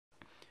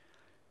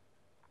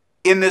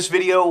In this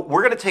video,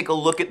 we're going to take a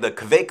look at the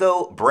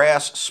Kaweco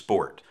Brass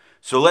Sport.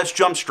 So let's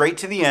jump straight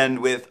to the end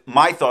with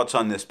my thoughts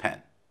on this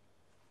pen.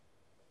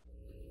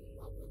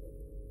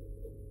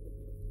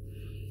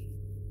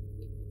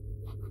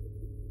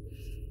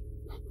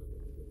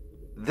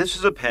 This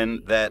is a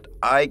pen that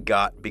I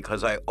got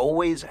because I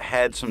always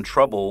had some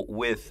trouble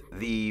with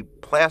the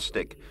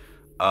plastic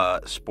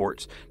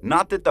sports.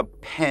 Not that the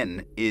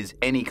pen is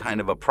any kind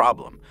of a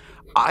problem.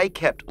 I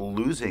kept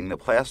losing the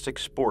plastic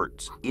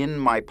sports in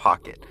my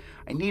pocket.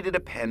 I needed a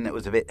pen that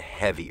was a bit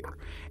heavier,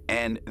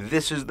 and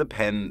this is the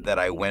pen that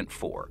I went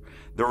for.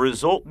 The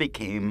result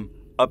became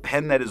a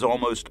pen that is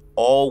almost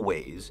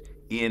always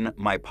in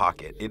my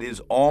pocket. It is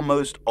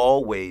almost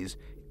always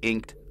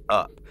inked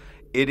up.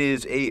 It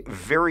is a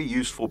very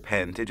useful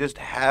pen to just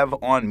have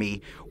on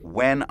me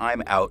when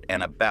I'm out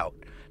and about.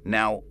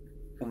 Now,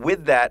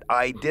 with that,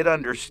 I did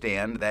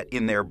understand that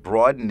in their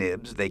broad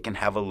nibs, they can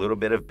have a little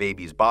bit of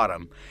baby's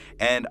bottom,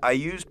 and I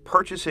used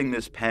purchasing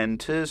this pen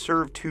to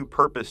serve two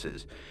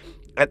purposes.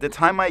 At the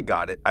time I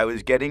got it, I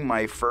was getting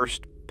my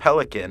first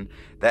Pelican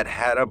that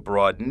had a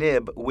broad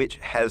nib, which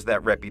has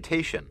that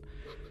reputation.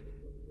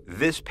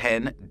 This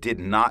pen did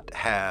not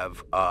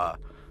have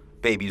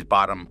baby's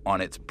bottom on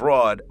its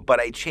broad, but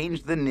I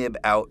changed the nib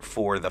out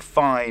for the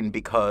fine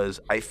because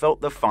I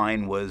felt the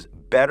fine was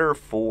better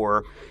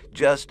for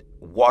just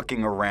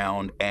walking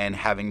around and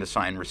having to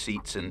sign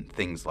receipts and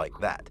things like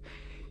that.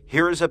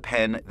 Here is a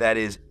pen that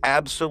is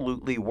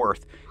absolutely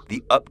worth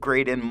the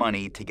upgrade in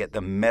money to get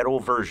the metal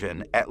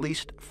version, at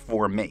least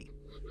for me.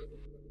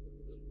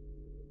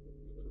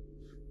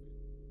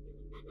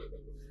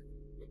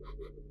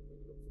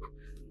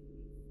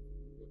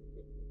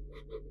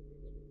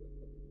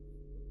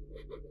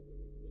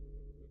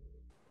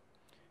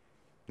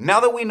 Now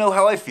that we know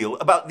how I feel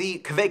about the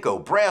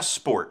Kaweco Brass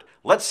Sport,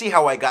 let's see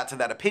how I got to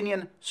that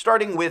opinion,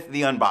 starting with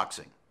the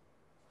unboxing.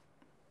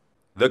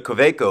 The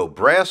Kaweco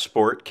Brass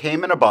Sport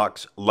came in a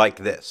box like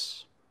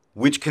this,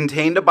 which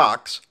contained a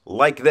box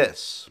like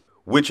this,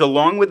 which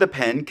along with the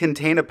pen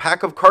contained a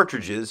pack of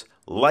cartridges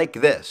like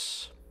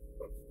this.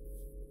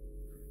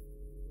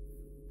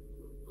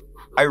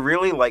 I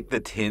really like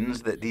the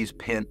tins that these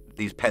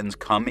pens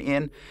come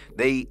in.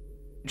 They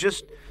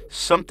just,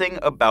 something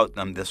about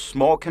them, the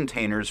small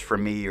containers for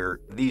me are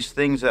these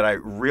things that I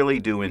really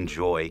do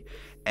enjoy,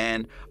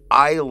 and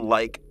I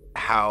like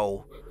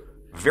how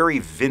very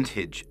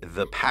vintage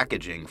the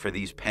packaging for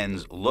these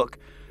pens look,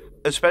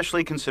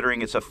 especially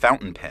considering it's a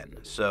fountain pen,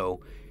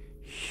 so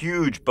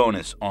huge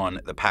bonus on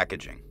the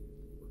packaging.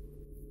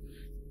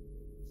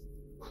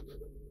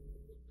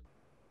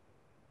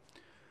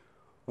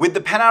 With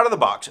the pen out of the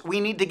box, we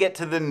need to get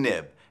to the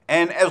nib,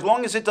 and as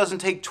long as it doesn't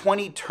take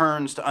 20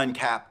 turns to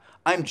uncap,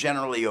 I'm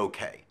generally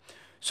okay.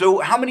 So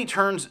how many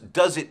turns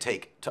does it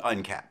take to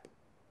uncap?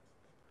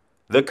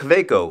 The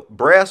Kaweco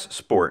Brass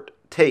Sport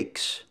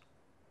takes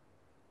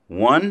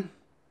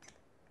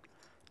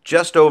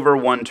just over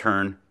one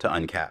turn to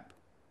uncap.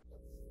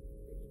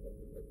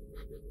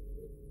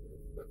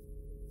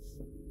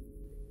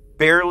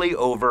 Barely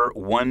over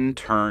one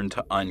turn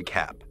to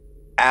uncap.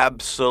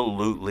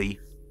 Absolutely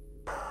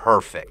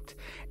perfect.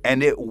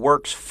 And it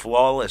works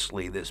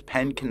flawlessly. This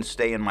pen can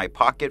stay in my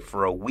pocket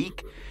for a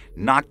week,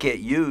 not get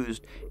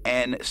used,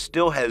 and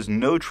still has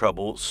no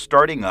trouble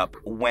starting up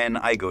when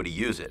I go to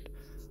use it.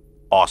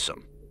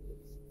 Awesome.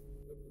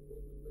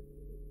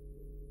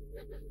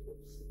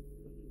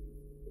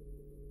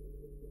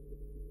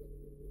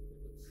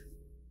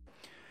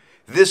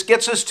 This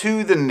gets us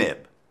to the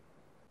nib.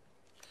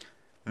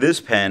 This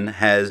pen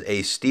has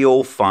a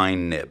steel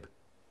fine nib.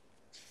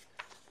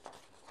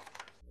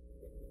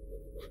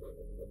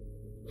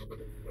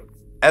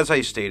 As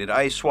I stated,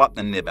 I swapped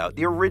the nib out.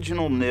 The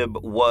original nib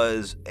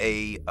was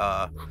a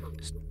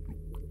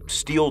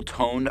steel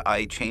toned.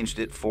 I changed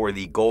it for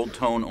the gold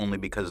tone only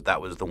because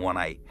that was the one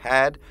I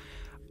had.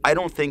 I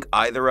don't think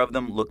either of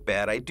them look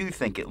bad. I do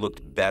think it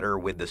looked better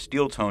with the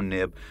steel tone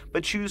nib,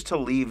 but choose to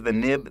leave the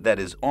nib that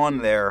is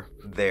on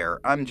there.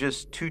 I'm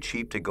just too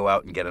cheap to go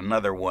out and get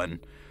another one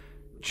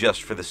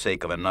just for the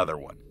sake of another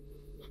one.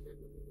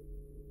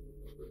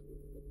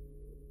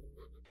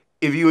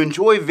 If you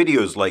enjoy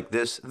videos like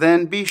this,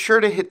 then be sure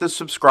to hit the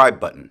subscribe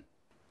button.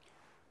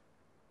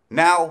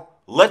 Now,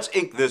 let's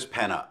ink this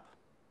pen up.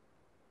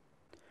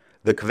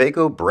 The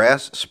Kaweco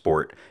Brass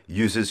Sport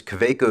uses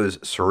Kaweco's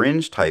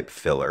syringe-type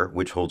filler,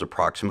 which holds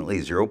approximately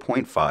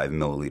 0.5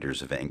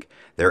 milliliters of ink,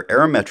 their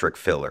aerometric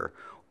filler,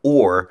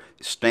 or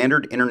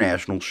standard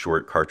international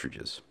short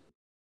cartridges.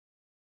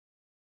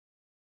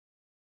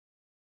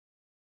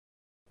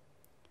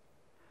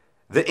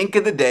 The ink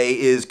of the day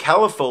is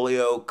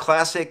Califolio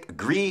Classic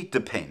Gris de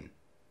Pen.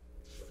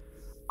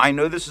 I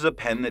know this is a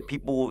pen that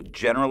people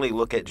generally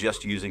look at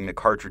just using the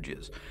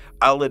cartridges.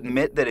 I'll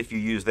admit that if you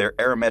use their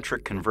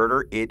aerometric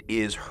converter, it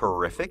is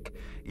horrific.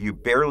 You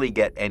barely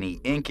get any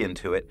ink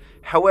into it.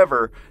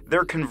 However,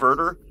 their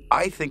converter,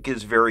 I think,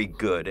 is very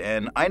good,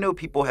 and I know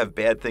people have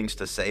bad things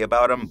to say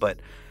about them,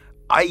 but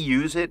I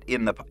use it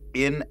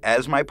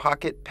as my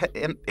pocket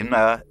pen,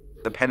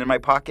 the pen in my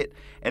pocket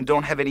and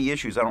don't have any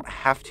issues. I don't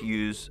have to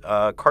use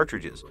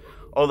cartridges,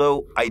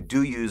 although I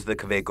do use the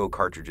Kaweco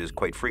cartridges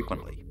quite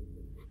frequently.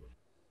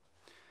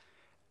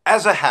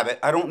 As a habit,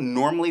 I don't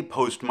normally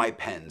post my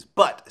pens,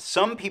 but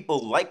some people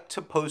like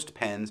to post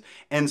pens,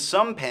 and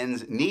some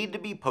pens need to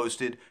be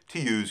posted to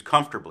use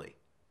comfortably.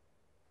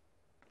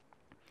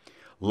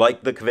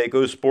 Like the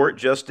Kaweco Sport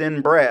just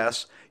in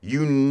brass,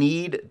 you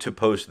need to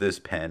post this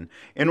pen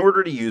in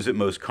order to use it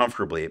most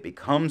comfortably. It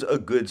becomes a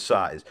good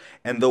size,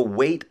 and the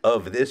weight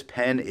of this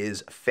pen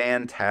is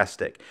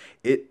fantastic.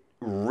 It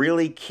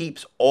really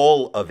keeps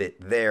all of it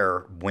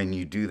there when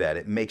you do that.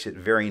 It makes it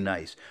very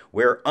nice.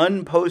 Where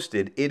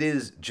unposted, it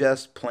is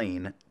just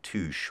plain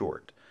too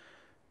short.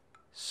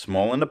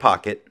 Small in the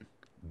pocket,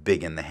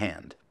 big in the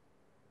hand.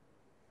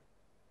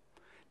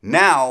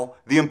 Now,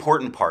 the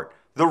important part,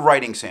 the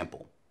writing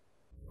sample.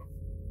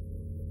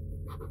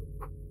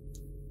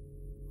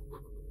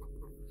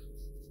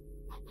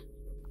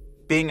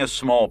 Being a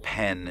small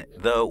pen,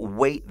 the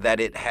weight that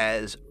it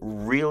has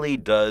really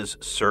does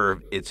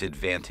serve its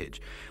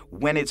advantage.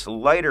 When it's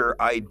lighter,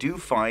 I do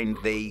find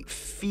they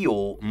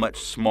feel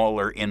much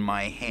smaller in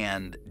my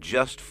hand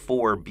just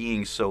for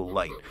being so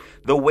light.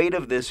 The weight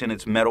of this in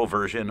its metal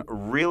version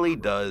really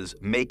does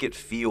make it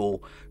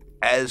feel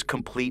as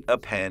complete a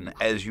pen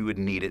as you would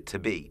need it to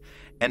be.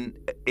 And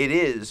it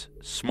is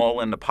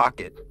small in the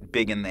pocket,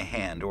 big in the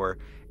hand, or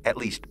at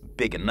least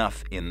big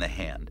enough in the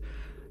hand.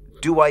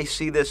 Do I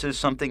see this as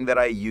something that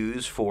I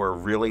use for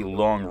really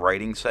long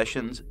writing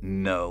sessions?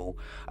 No.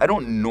 I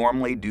don't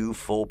normally do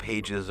full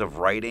pages of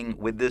writing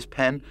with this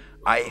pen.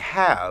 I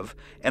have,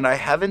 and I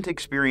haven't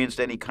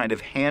experienced any kind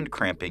of hand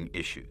cramping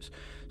issues.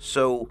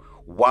 So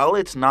while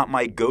it's not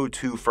my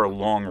go-to for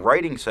long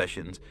writing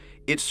sessions,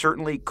 it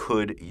certainly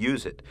could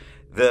use it.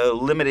 The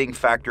limiting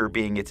factor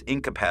being its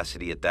ink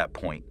capacity at that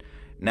point.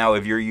 Now,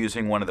 if you're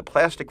using one of the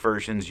plastic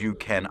versions, you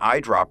can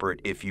eyedropper it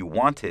if you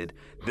wanted.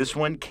 This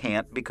one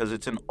can't because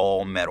it's an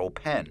all-metal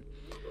pen.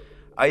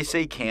 I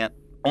say can't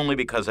only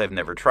because I've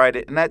never tried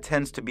it, and that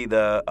tends to be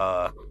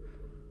the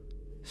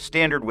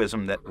standard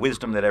wisdom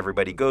that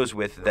everybody goes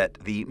with, that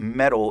the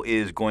metal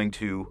is going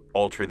to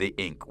alter the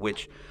ink,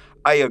 which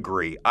I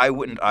agree. I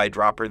wouldn't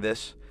eyedropper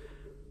this.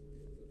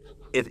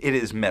 It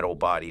is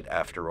metal-bodied,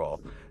 after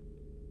all.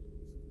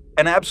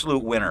 An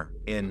absolute winner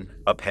in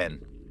a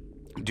pen.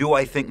 Do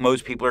I think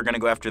most people are going to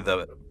go after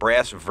the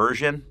brass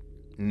version?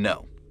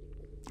 No.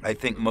 I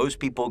think most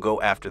people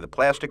go after the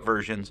plastic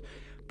versions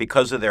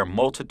because of their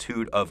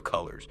multitude of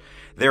colors.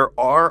 There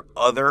are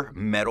other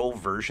metal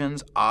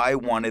versions. I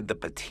wanted the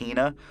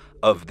patina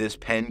of this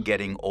pen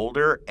getting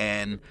older,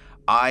 and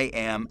I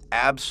am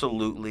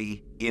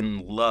absolutely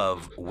in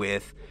love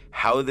with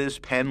how this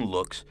pen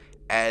looks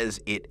as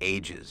it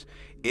ages.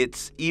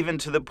 It's even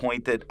to the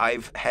point that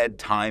I've had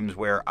times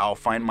where I'll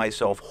find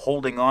myself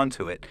holding on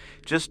to it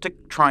just to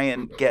try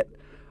and get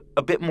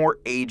a bit more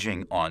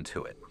aging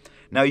onto it.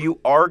 Now, you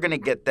are going to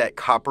get that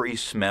coppery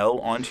smell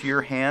onto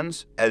your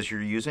hands as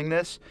you're using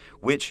this,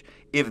 which,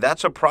 if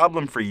that's a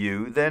problem for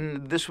you,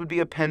 then this would be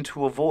a pen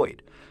to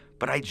avoid.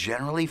 But I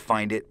generally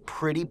find it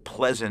pretty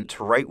pleasant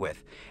to write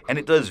with, and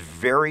it does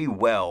very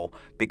well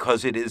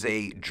because it is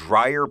a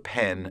drier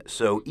pen,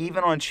 so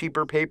even on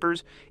cheaper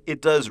papers,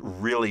 it does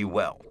really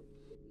well.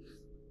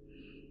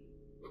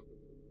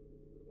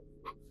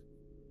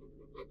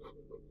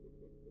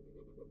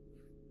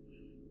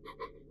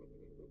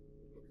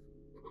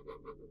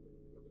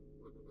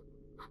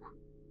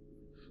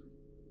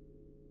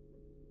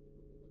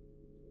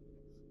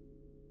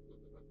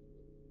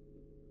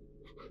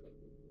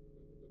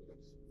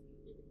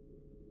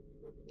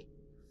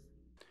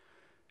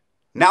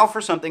 Now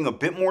for something a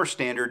bit more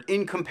standard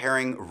in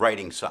comparing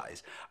writing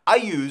size. I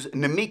use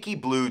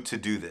Mnemosyne Blue to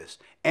do this,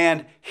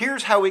 and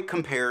here's how it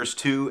compares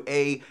to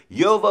a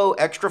Jowo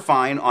Extra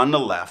Fine on the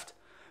left,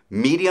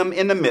 medium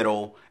in the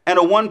middle, and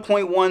a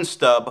 1.1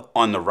 stub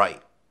on the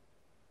right.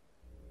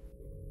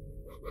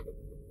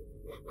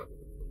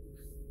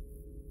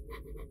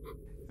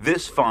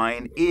 This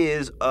fine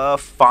is a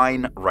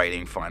fine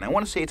writing fine. I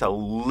want to say it's a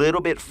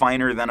little bit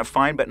finer than a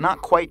fine, but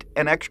not quite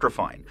an extra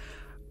fine.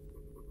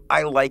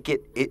 I like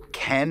it. It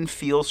can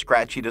feel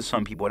scratchy to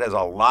some people. It has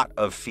a lot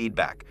of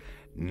feedback.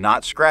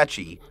 Not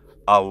scratchy,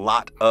 a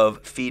lot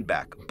of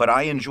feedback. But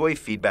I enjoy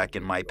feedback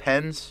in my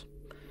pens.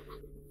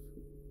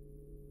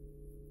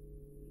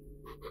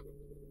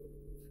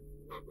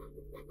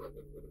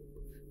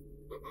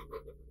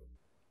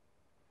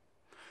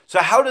 So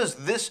how does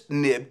this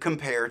nib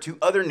compare to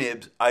other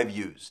nibs I've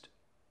used?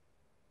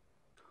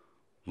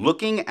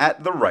 Looking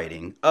at the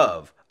writing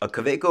of a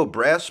Kaweco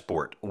Brass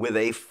Sport with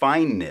a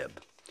fine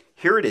nib,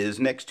 here it is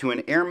next to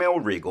an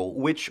Airmail Regal,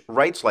 which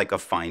writes like a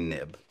fine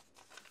nib.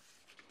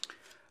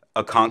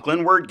 A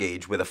Conklin Word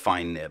Gauge with a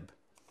fine nib.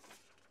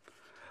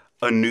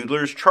 A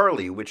Noodler's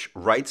Charlie, which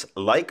writes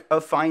like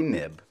a fine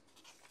nib.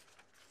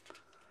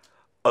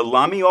 A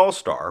Lamy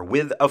All-Star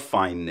with a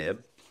fine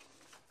nib.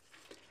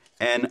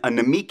 And a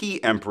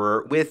Mnemosyne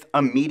Emperor with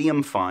a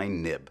medium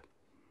fine nib.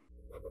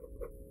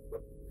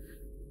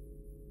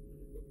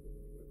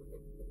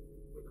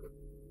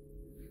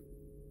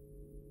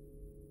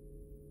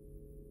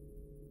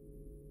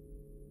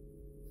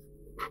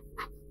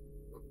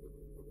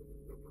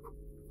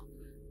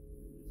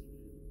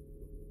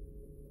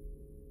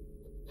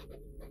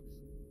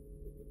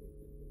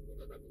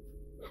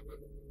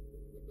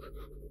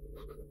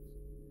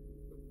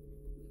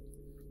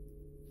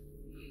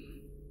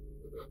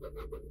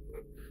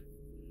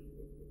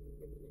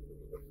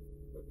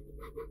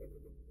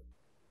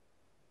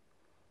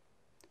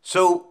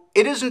 So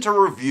it isn't a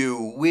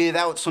review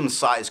without some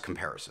size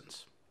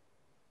comparisons.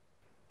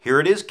 Here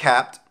it is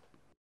capped,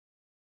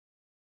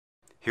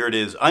 here it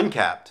is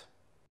uncapped,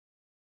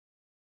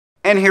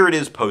 and here it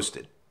is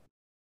posted.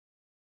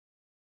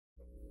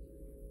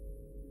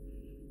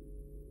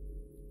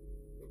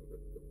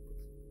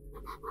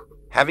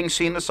 Having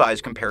seen the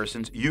size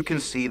comparisons, you can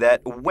see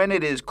that when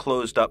it is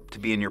closed up to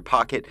be in your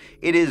pocket,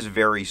 it is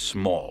very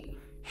small.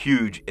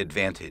 Huge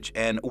advantage.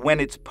 And when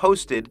it's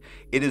posted,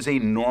 it is a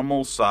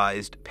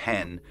normal-sized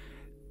pen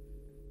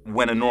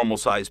when a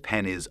normal-sized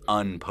pen is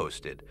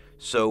unposted.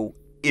 So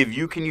if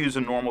you can use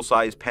a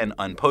normal-sized pen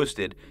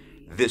unposted,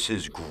 this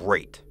is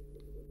great.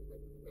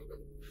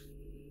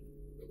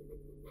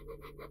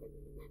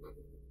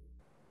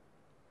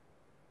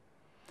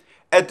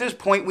 At this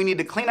point, we need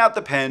to clean out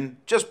the pen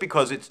just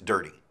because it's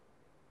dirty.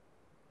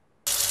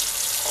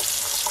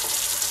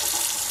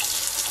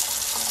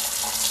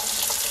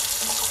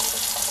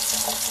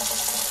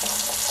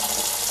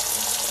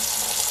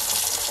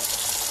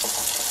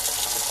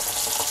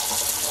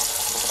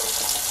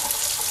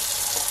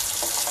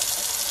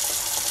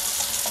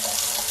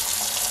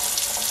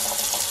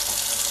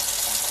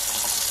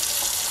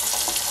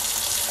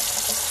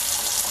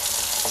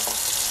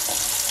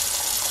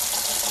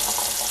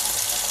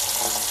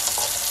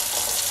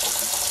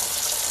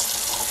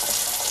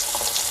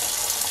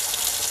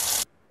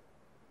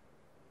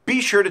 Be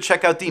sure to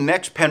check out the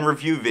next pen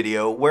review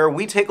video where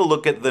we take a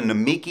look at the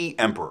Mnemosyne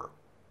Emperor.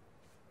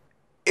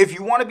 If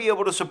you want to be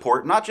able to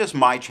support not just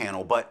my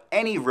channel, but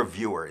any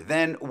reviewer,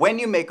 then when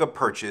you make a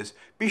purchase,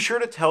 be sure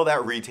to tell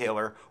that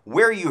retailer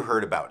where you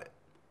heard about it.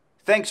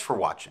 Thanks for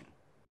watching.